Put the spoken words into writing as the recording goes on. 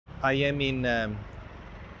I am in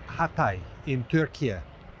Hatay in Turkey,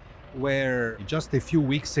 where just a few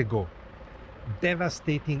weeks ago,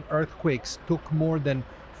 devastating earthquakes took more than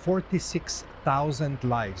 46,000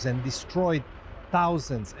 lives and destroyed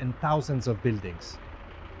thousands and thousands of buildings.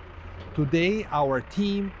 Today, our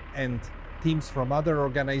team and teams from other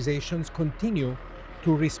organizations continue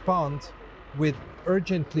to respond with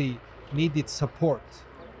urgently needed support,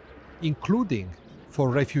 including for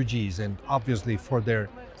refugees and obviously for their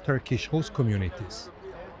Turkish host communities.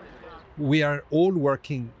 We are all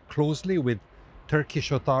working closely with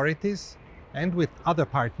Turkish authorities and with other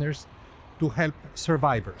partners to help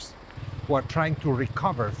survivors who are trying to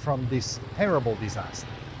recover from this terrible disaster.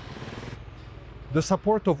 The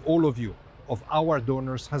support of all of you, of our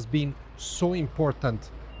donors, has been so important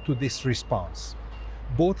to this response,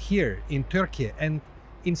 both here in Turkey and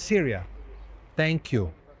in Syria. Thank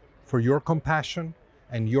you for your compassion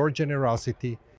and your generosity